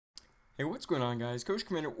Hey, what's going on, guys? Coach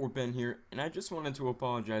Commander or Ben here, and I just wanted to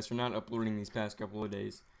apologize for not uploading these past couple of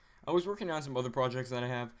days. I was working on some other projects that I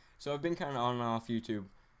have, so I've been kind of on and off YouTube.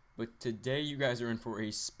 But today, you guys are in for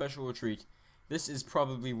a special treat. This is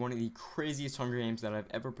probably one of the craziest Hunger Games that I've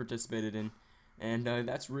ever participated in, and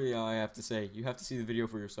that's really all I have to say. You have to see the video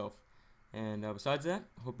for yourself. And besides that,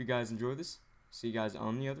 I hope you guys enjoy this. See you guys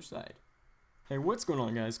on the other side. Hey, what's going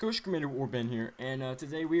on, guys? Coach Commander or Ben here, and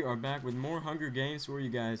today we are back with more Hunger Games for you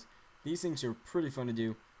guys. These things are pretty fun to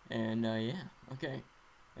do, and yeah, okay.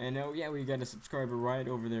 And yeah, we got a subscriber right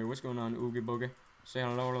over there. What's going on, Oogie Boogie? Say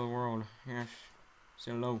hello to the world. Yes, say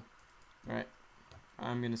hello. Alright,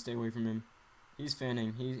 I'm gonna stay away from him. He's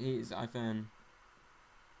fanning. He's I fan.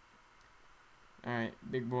 Alright,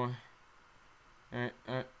 big boy. Alright,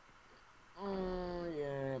 alright. Oh,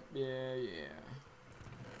 yeah.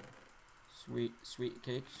 Sweet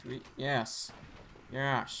cake, sweet. Yes.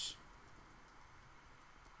 Yes.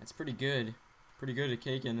 That's pretty good. Pretty good at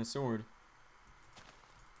cake and a sword.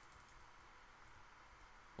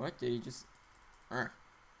 What? Did he just...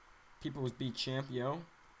 People's beat champ, yo.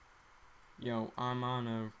 Yo, I'm on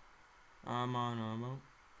a...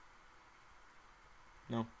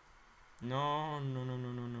 No. No.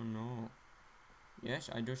 Yes,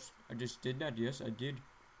 I just did that. Yes, I did.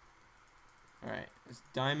 Alright, it's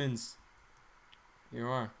diamonds. Here you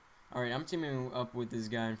are. Alright, I'm teaming up with this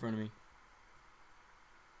guy in front of me.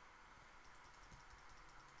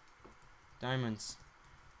 Diamonds.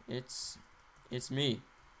 It's me.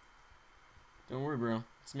 Don't worry, bro.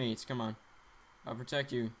 It's me. Come on. I'll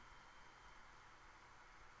protect you.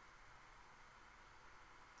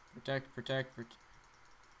 Protect.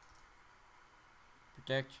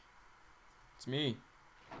 It's me.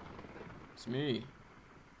 It's me.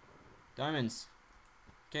 Diamonds.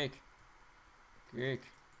 Cake.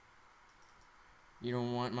 You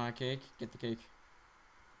don't want my cake? Get the cake.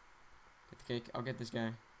 Get the cake. I'll get this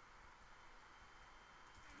guy.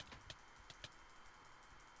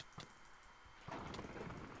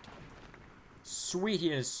 Sweet, he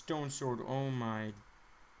has a stone sword. Oh my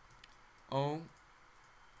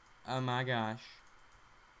gosh.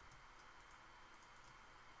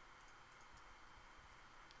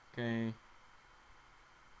 Okay.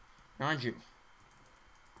 Behind you.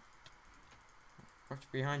 What's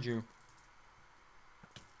behind you?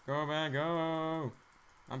 Go, man, go!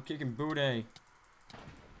 I'm kicking booty.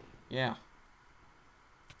 Yeah.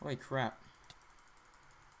 Holy crap.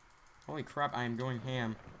 I am going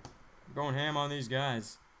ham. I'm going ham on these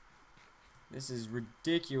guys. This is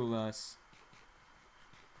ridiculous.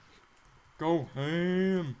 Go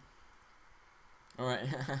ham! Alright.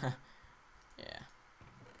 Yeah.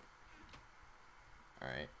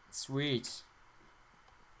 Alright. Sweet.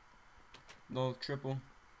 Little triple.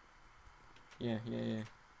 Yeah. There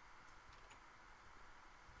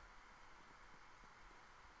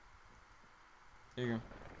you go.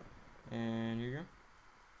 And here you go.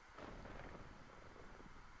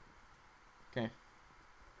 Okay.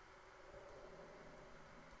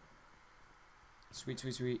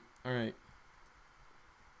 Sweet. Alright.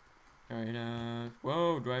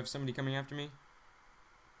 Whoa, do I have somebody coming after me?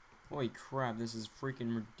 Holy crap, this is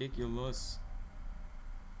freaking ridiculous.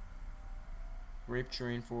 Rape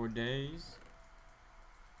train for days.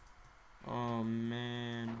 Oh,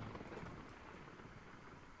 man.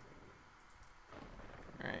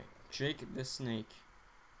 Alright, Jake the Snake.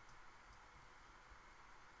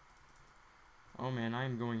 Oh, man, I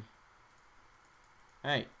am going...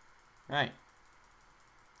 Hey.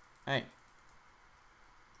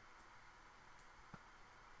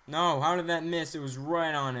 No, how did that miss? It was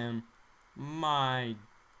right on him. My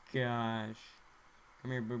gosh.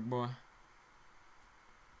 Come here, big boy.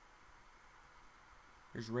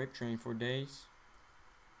 There's rape train for days.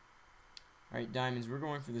 Alright, diamonds. We're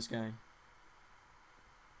going for this guy.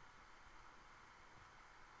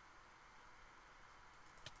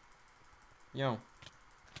 Yo.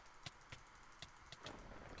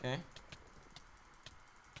 Okay.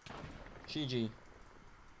 GG.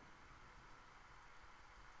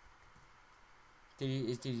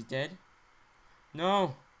 Is he dead?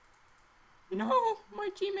 No! No! My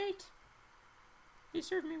teammate! He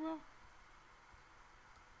served me well.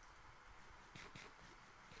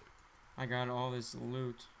 I got all this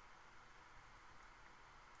loot.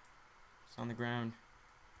 It's on the ground.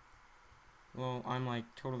 Well, I'm like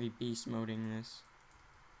totally beast moding this.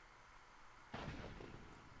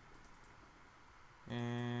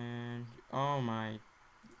 And oh my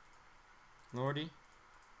lordy.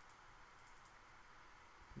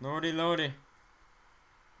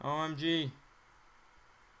 OMG.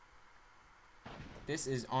 This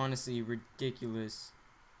is honestly ridiculous.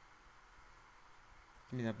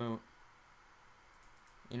 Give me that boat.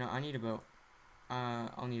 You know, I need a boat.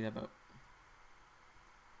 I'll need that boat.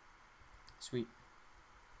 Sweet.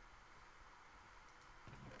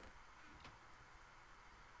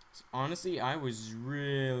 So honestly, I was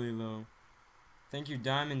really low. Thank you,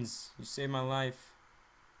 diamonds. You saved my life.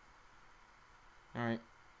 Alright.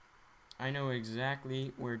 I know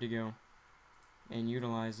exactly where to go and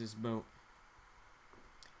utilize this boat.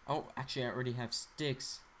 Oh, actually, I already have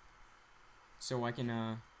sticks. So I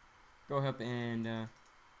can, go up and,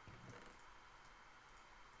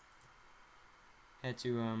 head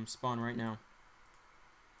to, spawn right now.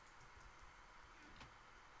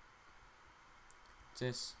 What's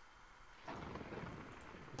this?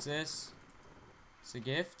 What's this? It's a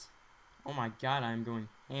gift? Oh my god, I'm going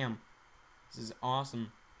ham. This is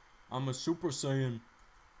awesome. I'm a Super Saiyan.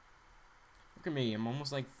 Look at me, I'm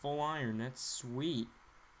almost like full iron. That's sweet.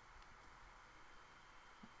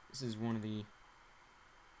 This is one of the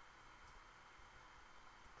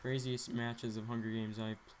craziest matches of Hunger Games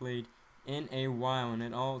I've played in a while, and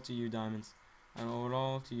it all to you, diamonds. I owe it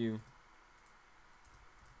all to you.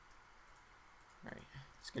 Alright,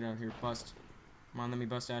 let's get out of here. Bust. Come on, let me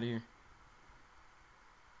bust out of here.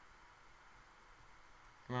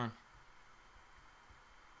 Come on.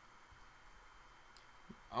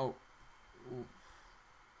 Oh. Ooh.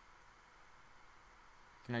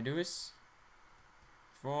 Can I do this?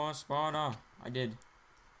 For Sparta. I did.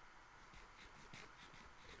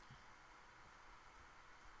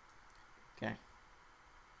 Okay.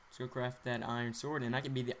 Let's go craft that iron sword, and I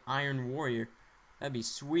can be the Iron Warrior. That'd be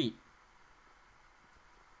sweet.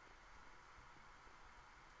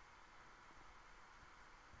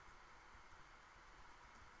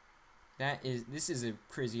 This is a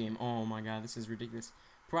crazy game. Oh my god, this is ridiculous.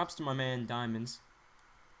 Props to my man Diamonds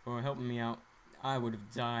for helping me out. I would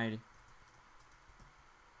have died.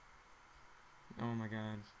 Oh my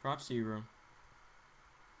god. Props to you, bro.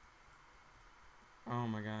 Oh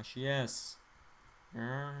my gosh, yes.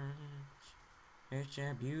 It's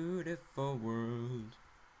a beautiful world.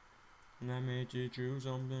 And I made you choose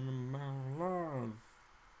something about love.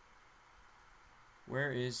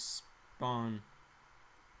 Where is spawn?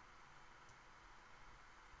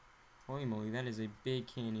 Holy moly, that is a big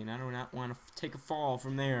canyon. I do not want to take a fall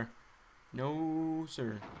from there. No,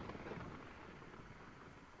 sir.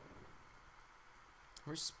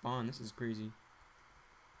 Where's spawn? This is crazy.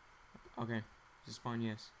 Okay, just spawn,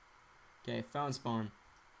 yes. Okay, found spawn.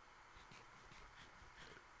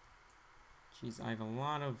 Jeez, I have a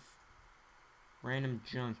lot of random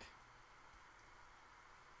junk.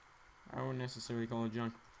 I wouldn't necessarily call it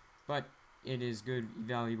junk, but it is good,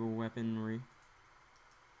 valuable weaponry.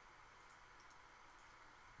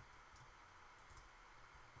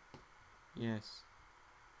 Yes.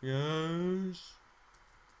 Yes.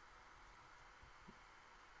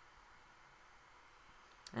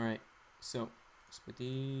 Alright, so let's put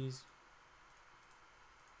these.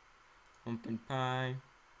 Pumpkin pie.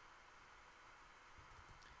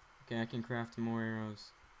 Okay, I can craft more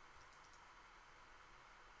arrows.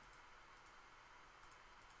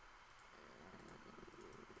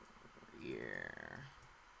 Yeah.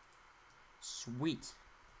 Sweet.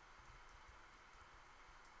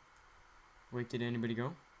 Wait, did anybody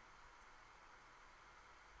go?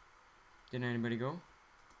 Did anybody go?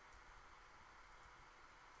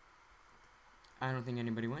 I don't think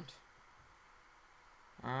anybody went.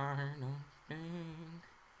 I don't think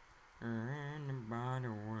anybody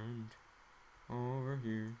went over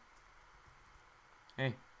here.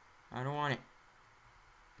 Hey, I don't want it.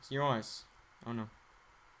 It's yours. Oh no.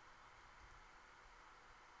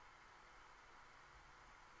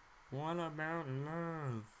 What about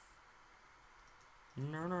love?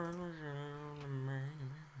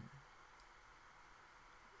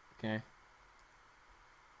 Okay.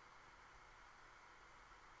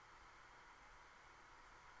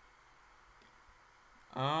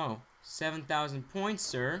 Oh, 7,000 points,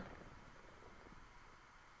 sir.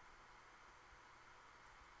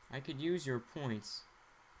 I could use your points.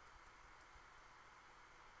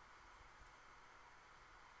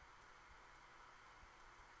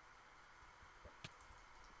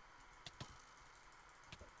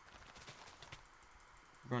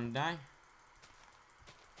 You're gonna die?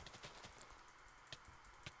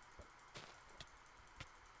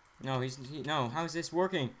 No, no. How is this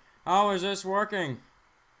working? How is this working?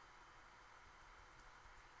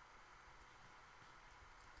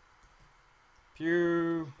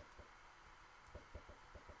 Pew.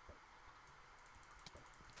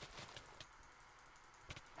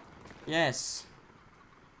 Yes.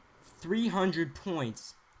 300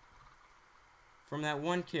 points from that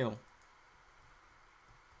one kill.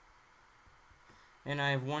 And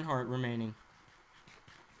I have 1 heart remaining.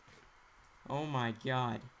 Oh my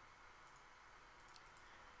god.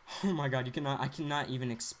 Oh my god, I cannot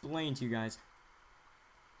even explain to you guys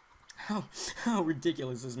how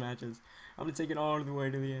ridiculous this match is. I'm gonna take it all the way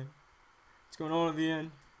to the end. It's going all to the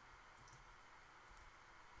end.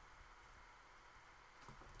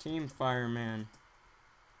 Team Fireman.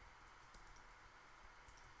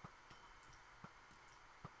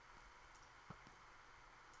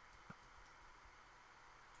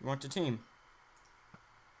 You want the team?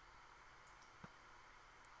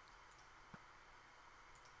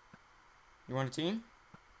 You want a team?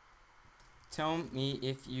 Tell me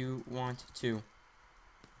if you want to.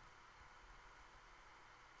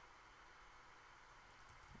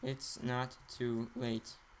 It's not too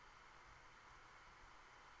late.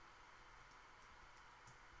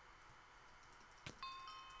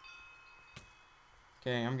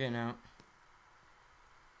 Okay, I'm getting out.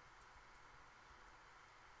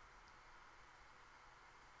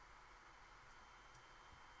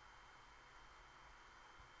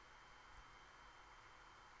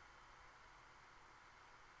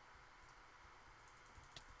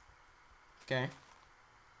 Okay.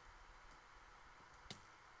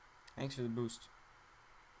 Thanks for the boost.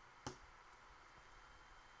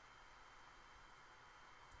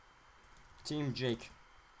 Team Jake.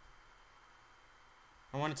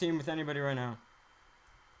 I want to team with anybody right now.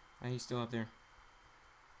 Oh, he's still up there.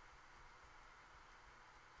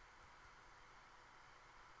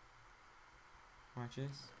 Watch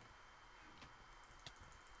this.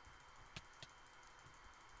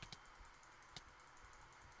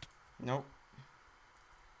 Nope.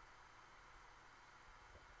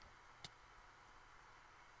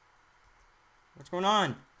 What's going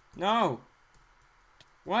on? No!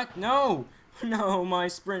 What? No! No, my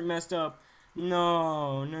sprint messed up.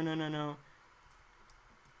 No, no, no, no, no.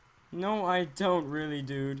 No, I don't really,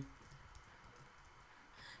 dude.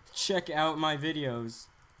 Check out my videos.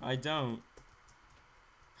 I don't.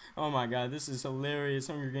 Oh my god, this is hilarious,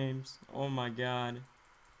 Hunger Games. Oh my god.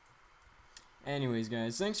 Anyways,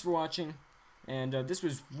 guys, thanks for watching. And this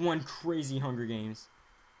was one crazy Hunger Games.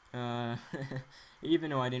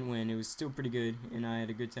 Even though I didn't win, it was still pretty good, and I had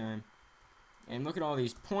a good time. And look at all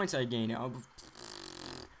these points I gained.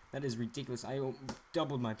 That is ridiculous. I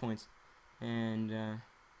doubled my points. And,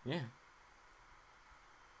 yeah.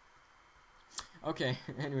 Okay,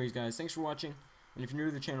 anyways, guys, thanks for watching. And if you're new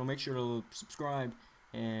to the channel, make sure to subscribe.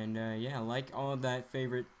 And, yeah, like all of that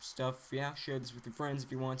favorite stuff. Yeah, share this with your friends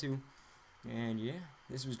if you want to. And, yeah,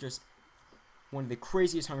 this was just one of the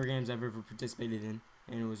craziest Hunger Games I've ever participated in.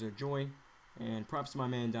 And it was a joy. And props to my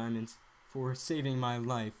man Diamonds for saving my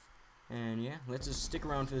life. And, yeah, let's just stick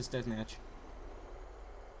around for this deathmatch.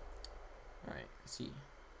 Alright, let's see.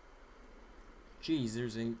 Jeez,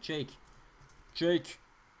 there's a Jake. Jake,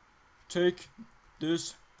 take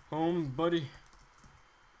this home, buddy.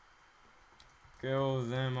 Kill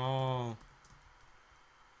them all.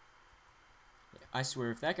 I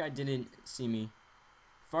swear, if that guy didn't see me,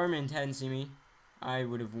 Fireman hadn't seen me, I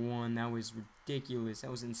would have won. That was ridiculous.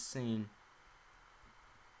 That was insane.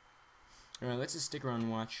 Alright, let's just stick around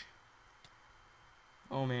and watch.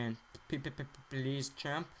 Oh man, please,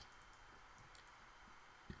 champ.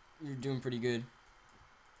 You're doing pretty good.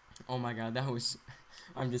 Oh my god, that was...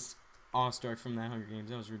 I'm just awestruck from that Hunger Games.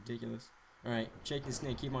 That was ridiculous. Alright, shake the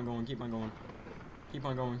snake. Keep on going, keep on going. Keep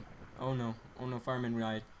on going. Oh no. Oh no, Fireman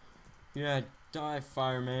died. Yeah, die,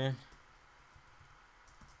 Fireman.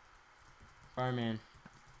 Fireman.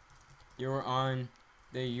 You're on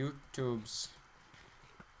the YouTubes.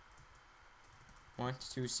 Want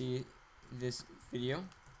to see this video?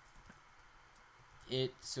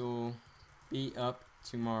 It'll be up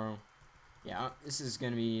tomorrow. Yeah, this is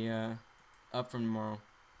gonna be up from tomorrow.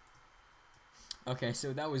 Okay,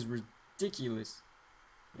 so that was ridiculous.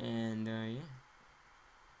 And yeah.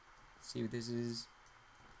 Let's see what this is.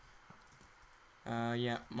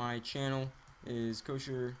 Yeah, my channel is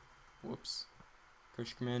Kosher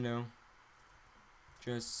Commando.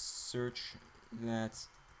 Just search that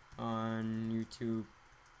on YouTube,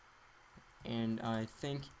 and I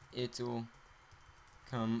think it'll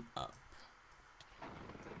come up.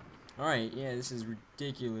 Alright, yeah, this is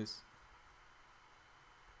ridiculous.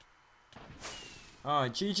 Oh,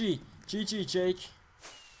 GG, Jake.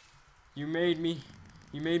 You made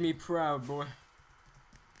me proud, boy.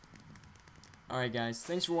 Alright, guys,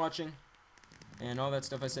 thanks for watching, and all that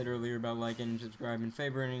stuff I said earlier about liking, subscribing,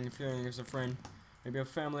 favoriting, sharing with a friend, maybe a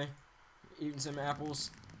family, eating some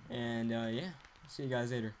apples, and yeah, see you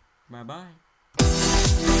guys later.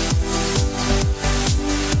 Bye-bye.